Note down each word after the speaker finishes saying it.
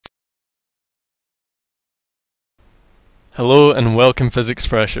Hello and welcome physics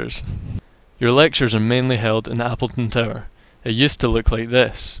freshers. Your lectures are mainly held in Appleton Tower. It used to look like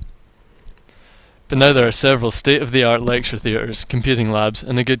this. But now there are several state-of-the-art lecture theatres, computing labs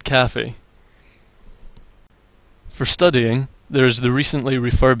and a good cafe. For studying, there is the recently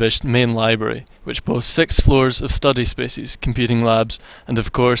refurbished main library, which boasts 6 floors of study spaces, computing labs, and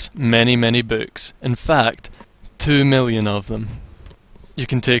of course many books. In fact, 2 million of them. You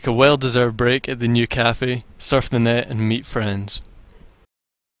can take a well-deserved break at the new cafe, surf the net and meet friends.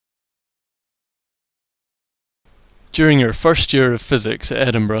 During your first year of physics at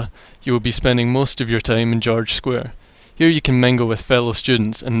Edinburgh, you will be spending most of your time in George Square. Here you can mingle with fellow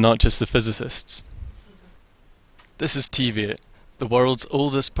students and not just the physicists. This is TV8, the world's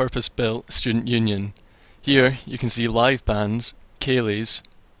oldest purpose-built student union. Here you can see live bands, ceilidhs,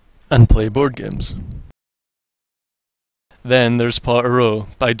 and play board games. Then there's Potter Row.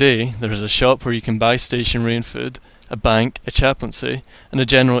 By day, there is a shop where you can buy stationery and food, a bank, a chaplaincy, and a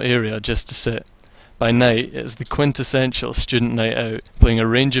general area just to sit. By night, it is the quintessential student night out, playing a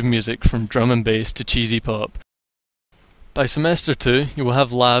range of music from drum and bass to cheesy pop. By semester 2, you will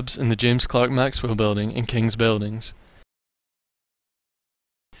have labs in the James Clerk Maxwell building and King's buildings.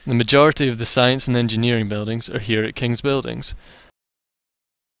 The majority of the science and engineering buildings are here at King's buildings.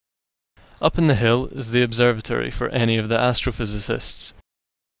 Up in the hill is the observatory for any of the astrophysicists.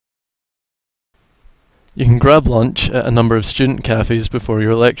 You can grab lunch at a number of student cafes before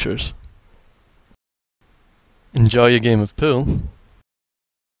your lectures. Enjoy a game of pool,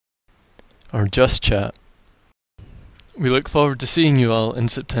 or just chat. We look forward to seeing you all in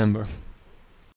September.